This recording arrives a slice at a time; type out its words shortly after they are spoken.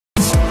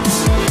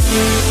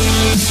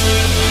Hey,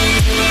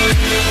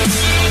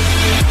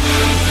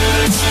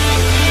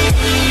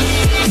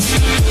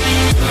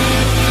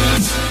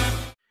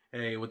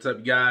 what's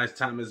up, guys?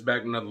 Time is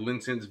back with another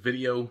Lutens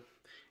video.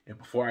 And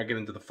before I get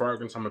into the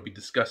fragrance I'm going to be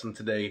discussing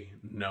today,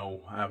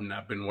 no, I've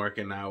not been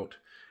working out.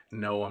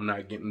 No, I'm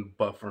not getting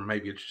buff, or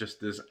maybe it's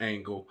just this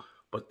angle.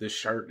 But this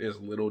shirt is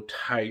a little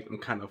tight. I'm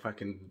kind of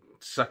fucking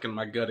sucking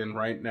my gut in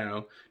right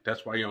now.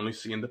 That's why you're only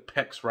seeing the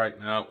pecs right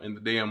now and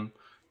the damn,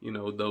 you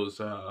know, those,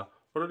 what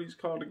are these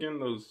called again?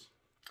 Those,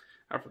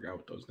 I forgot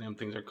what those damn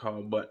things are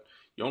called, but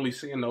you're only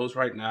seeing those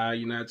right now.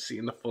 You're not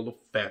seeing the full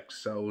effect.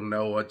 So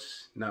no,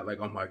 it's not like,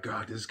 oh my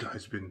God, this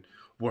guy's been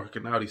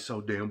working out. He's so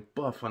damn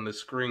buff on the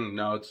screen.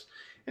 No, it's,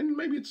 and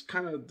maybe it's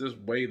kind of this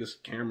way this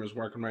camera's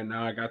working right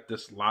now. I got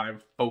this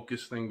live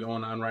focus thing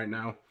going on right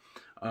now.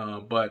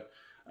 But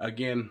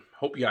again,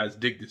 hope you guys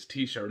dig this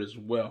t-shirt as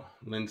well.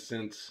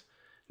 Lutens,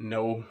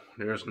 no,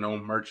 there's no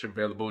merch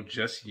available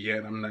just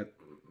yet. I'm not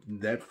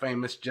that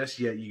famous just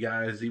yet, you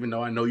guys, even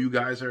though I know you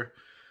guys are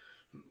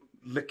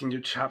licking your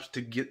chops to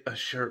get a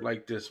shirt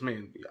like this.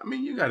 Man, I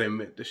mean, you gotta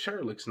admit, the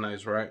shirt looks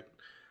nice, right?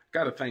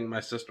 Gotta thank my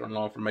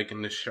sister-in-law for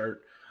making this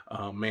shirt.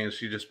 Man,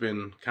 she just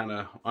been kind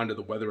of under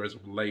the weather as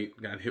of late.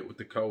 Got hit with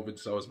the COVID,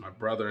 so is my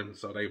brother, and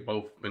so they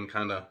both been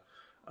kind of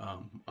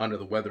under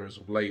the weather as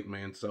of late,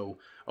 man. So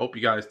I hope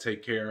you guys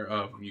take care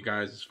of you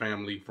guys'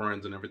 family,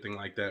 friends, and everything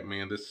like that,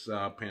 man. This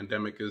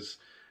pandemic is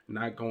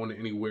not going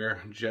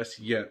anywhere just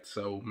yet.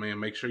 So, man,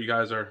 make sure you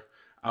guys are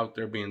out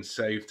there being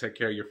safe. Take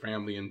care of your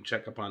family and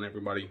check up on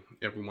everybody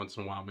every once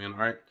in a while, man. All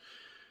right.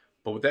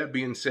 But with that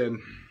being said,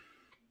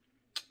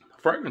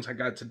 the fragrance I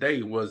got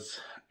today was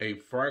a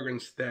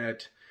fragrance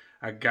that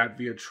I got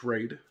via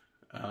trade.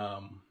 I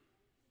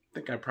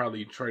think I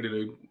probably traded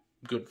a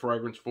good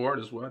fragrance for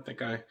it as well. I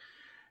think I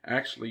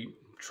actually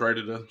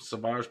traded a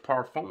Sauvage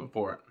Parfum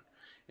for it.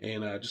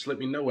 And just let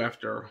me know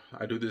after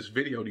I do this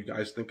video, do you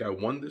guys think I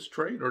won this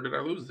trade or did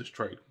I lose this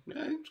trade?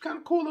 Yeah, it's kind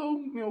of cool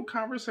little, you know,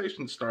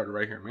 conversation starter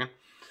right here, man.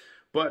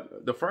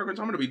 But the fragrance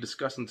I'm going to be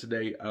discussing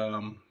today,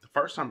 the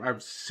first time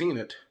I've seen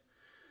it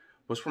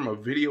was from a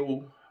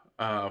video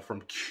from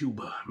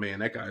Cuba. Man,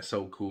 that guy's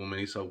so cool, man.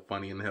 He's so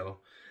funny in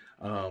hell.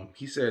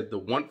 He said the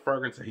one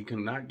fragrance that he could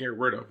not get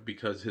rid of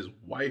because his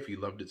wife, he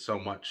loved it so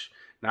much.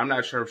 Now, I'm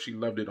not sure if she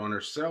loved it on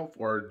herself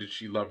or did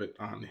she love it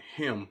on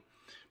him,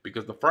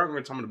 because the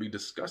fragrance I'm going to be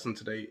discussing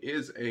today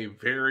is a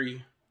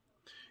very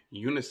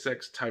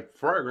unisex type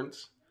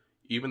fragrance,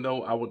 even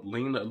though I would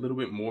lean a little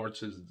bit more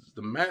to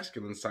the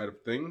masculine side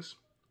of things.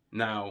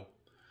 Now,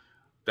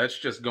 that's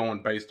just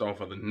going based off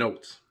of the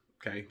notes,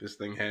 okay? This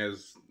thing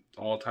has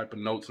all type of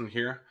notes in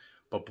here,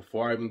 but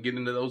before I even get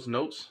into those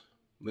notes,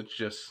 let's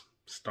just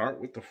start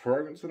with the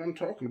fragrance that I'm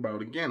talking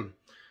about. Again,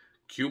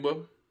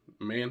 Cuba,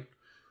 man.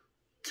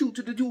 Q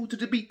to the U to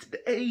the B to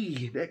the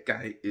A. That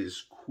guy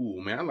is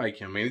cool, man. I like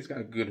him, man. He's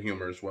got good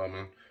humor as well,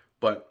 man.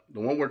 But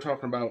the one we're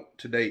talking about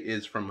today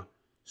is from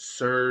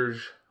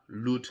Serge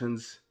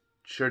Lutens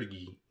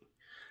Chergui.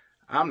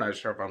 I'm not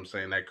sure if I'm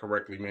saying that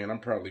correctly, man. I'm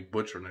probably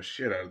butchering the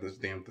shit out of this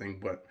damn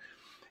thing. But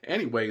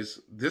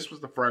anyways, this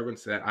was the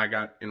fragrance that I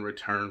got in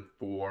return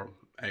for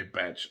a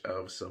batch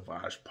of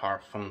Sauvage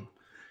Parfum.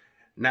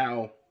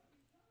 Now,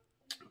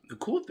 the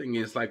cool thing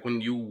is, like,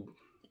 when you,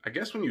 I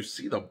guess when you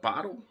see the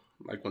bottle,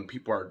 like when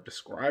people are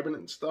describing it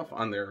and stuff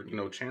on their, you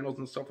know, channels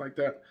and stuff like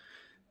that,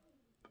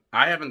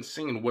 I haven't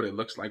seen what it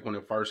looks like when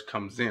it first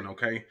comes in,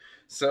 okay?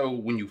 So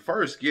when you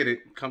first get it,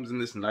 it comes in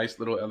this nice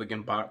little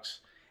elegant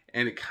box,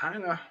 and it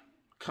kind of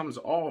comes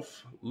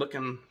off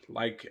looking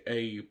like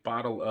a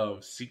bottle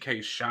of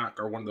CK Shock,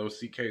 or one of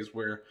those CKs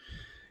where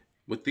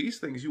with these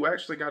things, you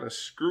actually got to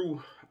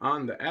screw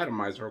on the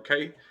atomizer,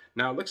 okay?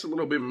 Now, it looks a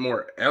little bit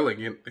more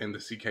elegant than the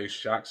CK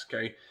Shocks,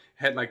 okay?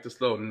 Had like this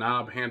little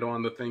knob handle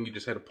on the thing. You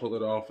just had to pull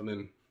it off and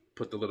then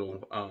put the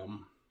little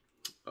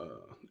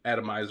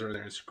atomizer in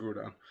there and screw it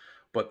on.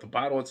 But the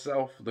bottle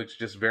itself looks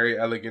just very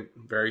elegant,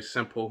 very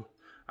simple.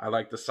 I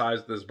like the size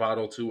of this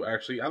bottle too.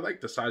 Actually, I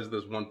like the size of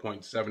this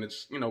 1.7.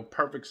 It's, you know,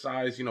 perfect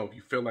size. You know, if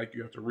you feel like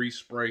you have to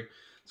respray,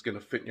 it's going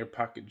to fit in your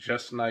pocket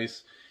just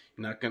nice.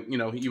 You're not gonna, you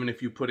know, even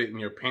if you put it in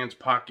your pants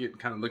pocket, it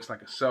kind of looks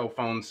like a cell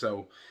phone.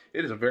 So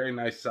it is a very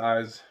nice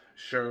size.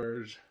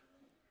 Serge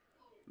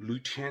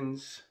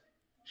Lutens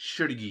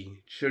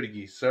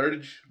Chergui.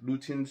 Serge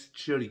Lutens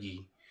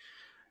Chergui.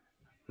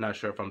 Not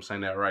sure if I'm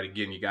saying that right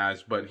again, you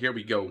guys, but here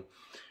we go.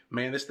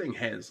 Man, this thing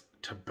has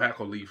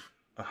tobacco leaf,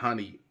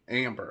 honey,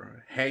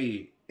 amber,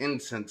 hay,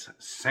 incense,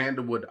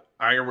 sandalwood,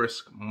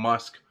 iris,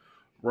 musk,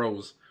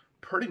 rose.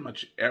 Pretty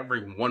much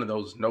every one of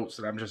those notes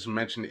that I've just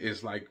mentioned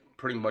is like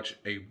pretty much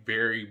a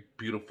very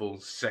beautiful,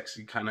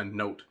 sexy kind of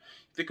note.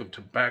 You think of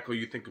tobacco,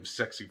 you think of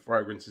sexy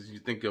fragrances, you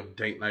think of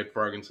date night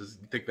fragrances,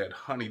 you think that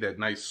honey, that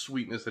nice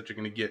sweetness that you're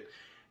going to get.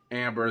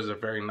 Amber is a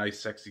very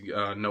nice, sexy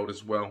note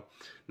as well.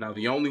 Now,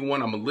 the only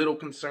one I'm a little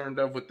concerned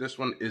of with this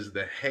one is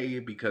the hay,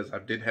 because I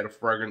did have a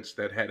fragrance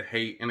that had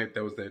hay in it.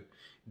 That was that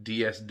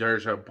DS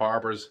Derja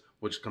Barbers,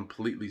 which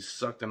completely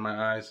sucked in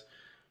my eyes.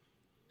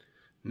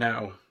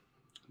 Now,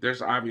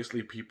 there's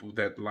obviously people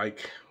that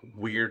like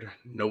weird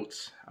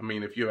notes. I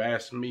mean, if you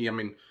ask me, I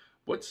mean,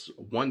 What's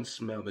one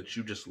smell that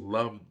you just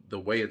love the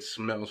way it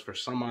smells for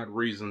some odd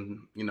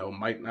reason? You know,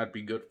 might not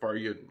be good for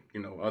you.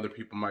 You know, other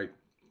people might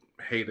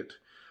hate it.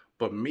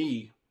 But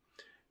me,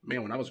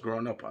 man, when I was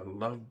growing up, I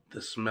loved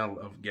the smell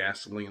of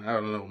gasoline. I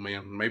don't know,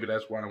 man. Maybe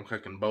that's why I'm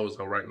cooking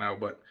bozo right now,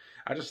 but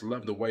I just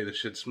love the way the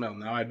shit smells.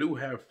 Now, I do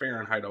have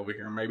Fahrenheit over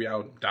here. Maybe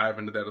I'll dive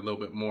into that a little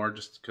bit more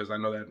just because I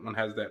know that one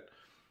has that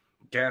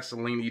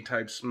gasoline-y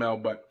type smell,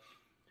 but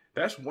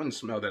that's one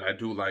smell that I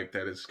do like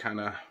that is kind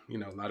of, you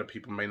know, a lot of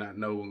people may not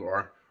know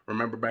or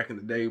remember back in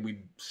the day we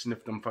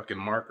sniffed them fucking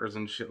markers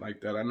and shit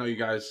like that. I know you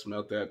guys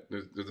smelled that.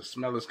 The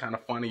smell is kind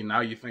of funny.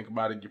 Now you think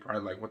about it, you're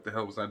probably like, what the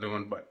hell was I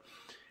doing? But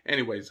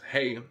anyways,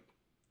 hey,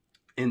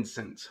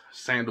 incense,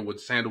 sandalwood.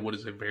 Sandalwood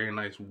is a very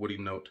nice woody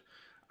note.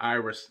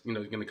 Iris, you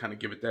know, you're going to kind of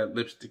give it that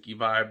lipsticky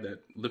vibe, that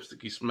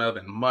lipsticky smell,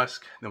 then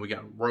musk. Then we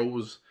got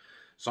rose.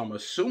 So I'm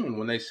assuming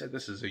when they said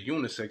this is a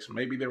unisex,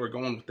 maybe they were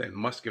going with that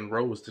musk and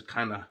rose to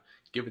kind of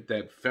give it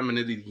that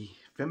femininity.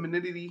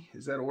 Femininity?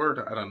 Is that a word?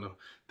 I don't know.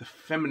 The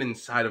feminine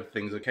side of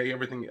things, okay?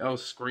 Everything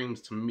else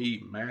screams to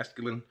me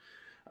masculine.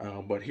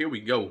 But here we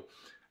go.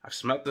 I've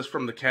smelled this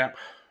from the cap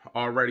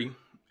already.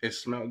 It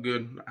smelled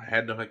good. I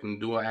had to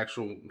do an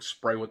actual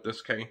spray with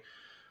this, okay?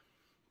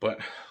 But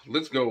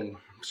let's go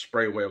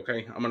spray away,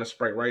 okay? I'm going to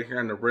spray right here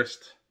on the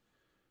wrist.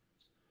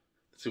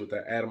 Let's see what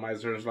that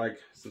atomizer is like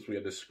since we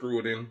had to screw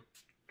it in.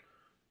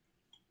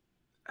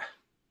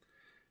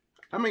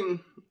 I mean,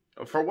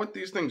 for what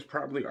these things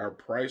probably are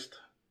priced,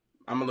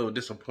 I'm a little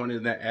disappointed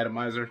in that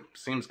atomizer.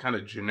 Seems kind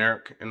of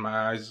generic in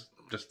my eyes.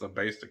 Just a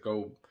basic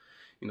old,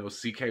 you know,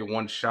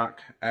 CK1 shock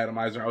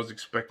atomizer. I was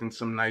expecting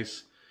some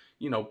nice,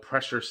 you know,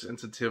 pressure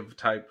sensitive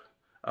type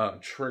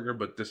trigger,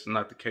 but this is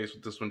not the case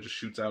with this one. Just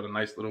shoots out a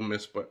nice little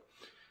mist, but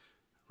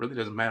really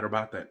doesn't matter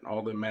about that.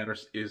 All that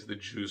matters is the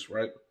juice,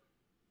 right?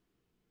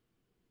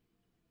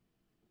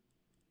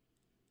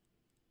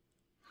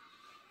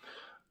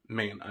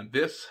 Man,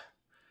 this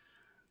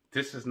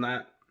is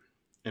not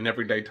an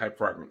everyday type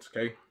fragrance,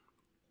 okay?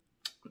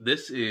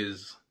 This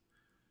is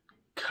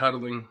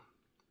cuddling.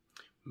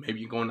 Maybe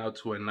you're going out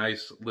to a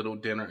nice little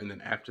dinner, and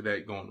then after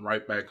that, going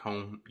right back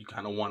home. You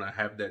kind of want to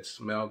have that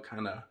smell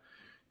kind of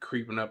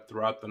creeping up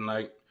throughout the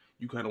night.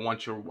 You kind of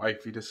want your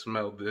wifey to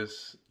smell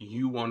this.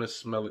 You want to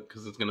smell it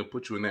because it's going to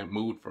put you in that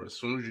mood for as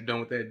soon as you're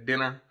done with that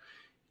dinner,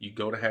 you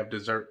go to have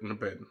dessert in the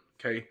bed,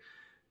 okay?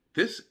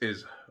 This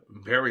is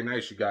very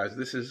nice, you guys.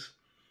 This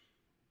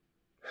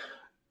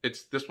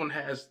one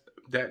has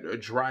that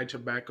dry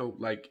tobacco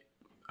like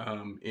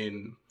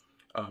in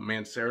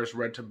Mancera's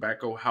red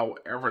tobacco.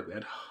 However,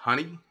 that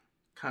honey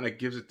kind of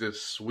gives it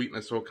this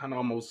sweetness. So it kind of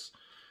almost,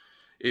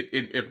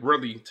 it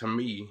really, to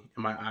me,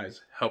 in my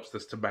eyes, helps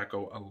this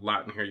tobacco a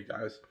lot in here, you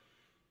guys.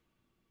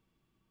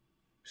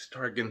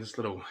 Start getting this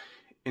little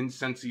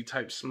incensey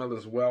type smell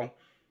as well.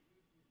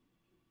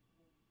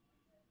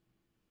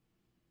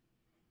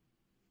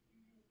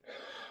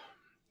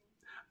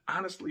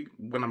 Honestly,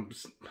 when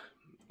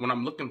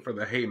I'm looking for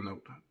the hay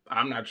note,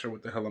 I'm not sure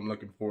what the hell I'm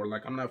looking for.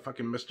 Like, I'm not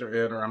fucking Mr.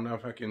 Ed or I'm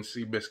not fucking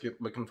Seabiscuit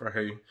looking for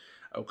hay,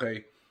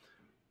 okay?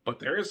 But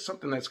there is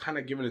something that's kind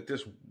of giving it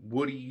this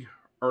woody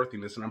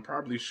earthiness, and I'm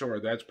probably sure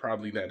that's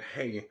probably that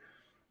hay.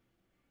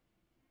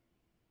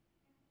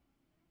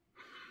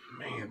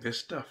 Man, this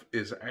stuff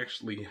is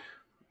actually,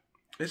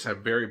 it's a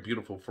very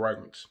beautiful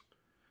fragrance.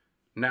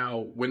 Now,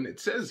 when it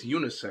says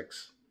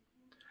unisex,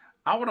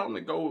 I would only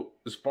go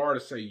as far to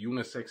say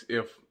unisex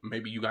if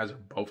maybe you guys are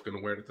both going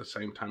to wear it at the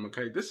same time,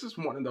 okay? This is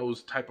one of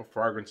those type of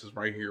fragrances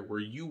right here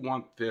where you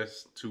want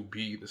this to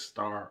be the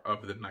star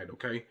of the night,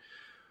 okay?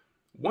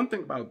 One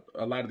thing about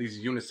a lot of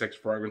these unisex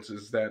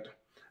fragrances is that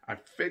I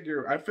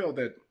feel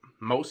that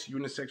most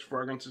unisex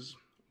fragrances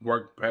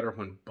work better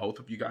when both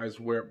of you guys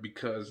wear it,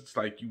 because it's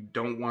like you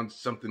don't want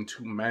something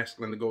too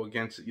masculine to go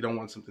against it. You don't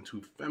want something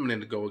too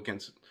feminine to go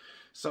against it.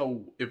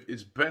 So if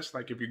it's best,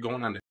 like if you're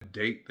going on a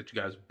date, that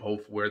you guys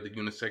both wear the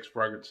unisex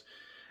fragrance.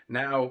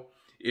 Now,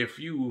 if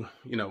you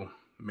know,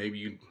 maybe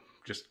you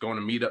just going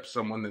to meet up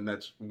someone, then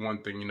that's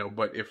one thing, you know.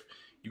 But if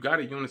you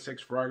got a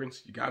unisex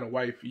fragrance, you got a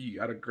wifey, you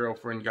got a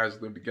girlfriend, you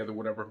guys live together,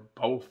 whatever,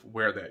 both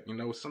wear that. You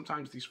know,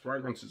 sometimes these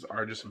fragrances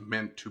are just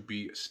meant to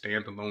be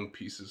standalone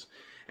pieces.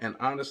 And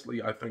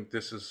honestly, I think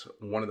this is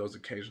one of those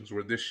occasions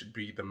where this should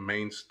be the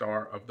main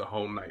star of the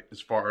whole night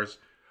as far as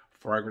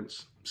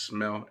fragrance,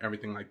 smell,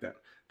 everything like that.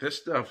 This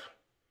stuff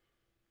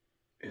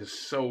is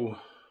so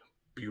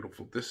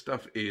beautiful. This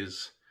stuff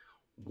is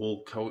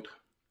wool coat.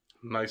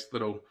 Nice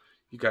little,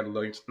 you got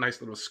a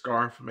nice little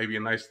scarf, maybe a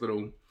nice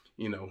little,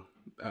 you know,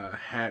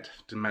 hat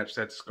to match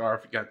that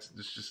scarf.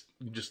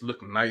 You just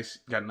look nice.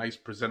 You got a nice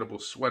presentable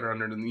sweater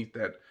underneath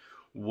that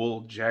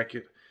wool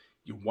jacket.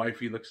 Your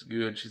wifey looks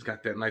good. She's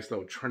got that nice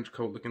little trench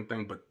coat looking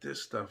thing. But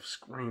this stuff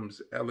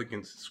screams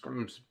elegance. It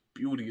screams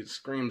beauty. It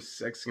screams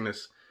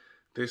sexiness.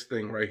 This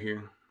thing right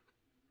here.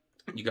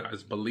 You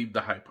guys believe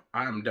the hype.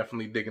 I'm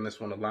definitely digging this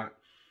one a lot.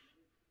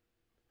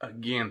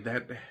 Again,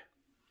 that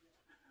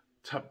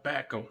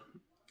tobacco.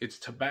 It's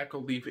tobacco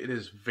leaf. It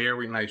is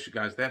very nice, you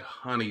guys. That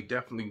honey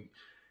definitely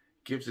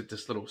gives it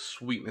this little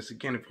sweetness.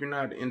 Again, if you're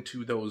not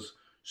into those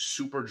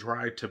super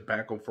dry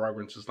tobacco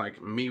fragrances.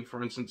 Like me,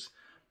 for instance,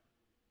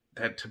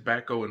 that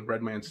tobacco and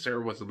Red Man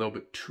Sarah was a little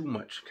bit too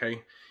much,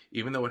 okay?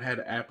 Even though it had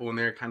apple in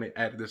there, kind of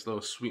added this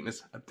little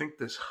sweetness. I think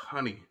this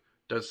honey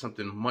does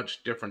something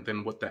much different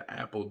than what the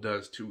apple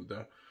does to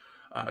the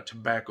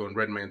tobacco and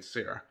Red Man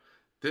Sarah.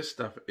 This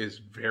stuff is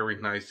very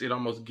nice. It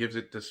almost gives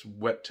it this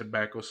wet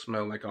tobacco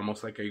smell, like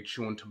almost like a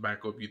chewing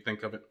tobacco if you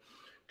think of it.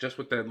 Just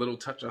with that little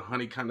touch of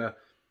honey, kind of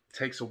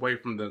takes away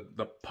from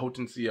the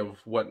potency of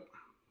what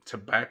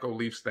tobacco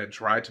leaves, that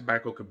dry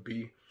tobacco could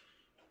be.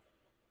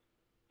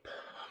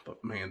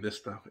 But man, this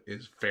stuff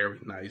is very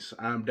nice.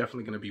 I'm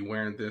definitely going to be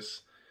wearing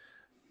this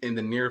in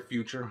the near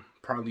future.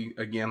 Probably,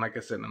 again, like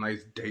I said, a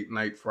nice date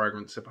night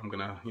fragrance. If I'm going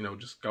to, you know,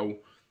 just go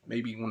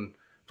maybe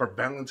for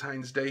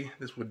Valentine's Day,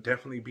 this would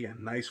definitely be a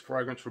nice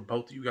fragrance for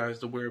both of you guys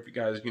to wear. If you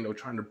guys, you know,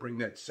 trying to bring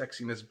that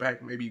sexiness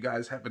back. Maybe you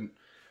guys haven't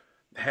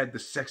had the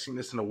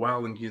sexiness in a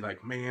while and you're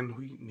like, man,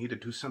 we need to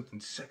do something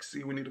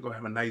sexy. We need to go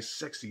have a nice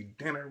sexy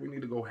dinner. We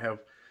need to go have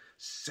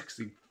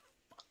sexy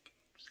fucking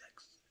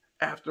sex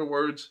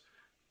afterwards.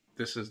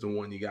 This is the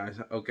one, you guys,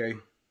 okay?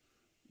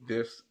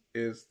 This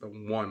is the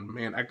one,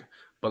 man. I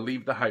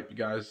believe the hype, you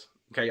guys.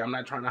 Okay, I'm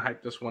not trying to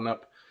hype this one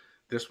up.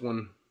 This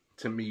one,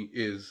 to me,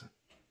 is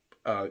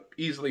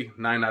easily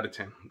 9 out of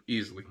 10.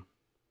 Easily.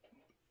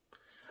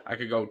 I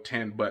could go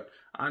 10, but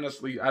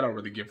honestly, I don't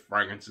really give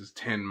fragrances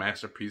 10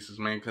 masterpieces,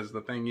 man, because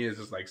the thing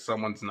is like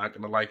someone's not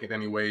going to like it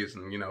anyways,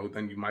 and, you know,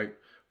 then you might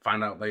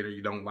find out later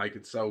you don't like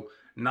it. So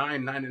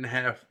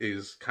 9.5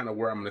 is kind of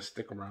where I'm going to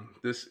stick around.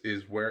 This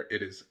is where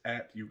it is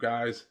at, you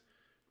guys.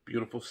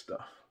 Beautiful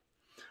stuff.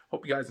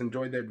 Hope you guys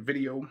enjoyed that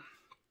video.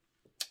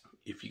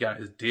 If you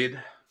guys did,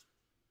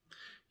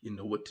 you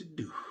know what to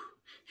do.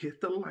 Hit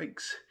the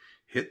likes,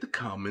 hit the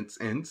comments,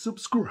 and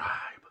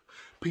subscribe.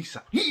 Peace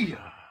out.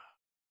 Yeah.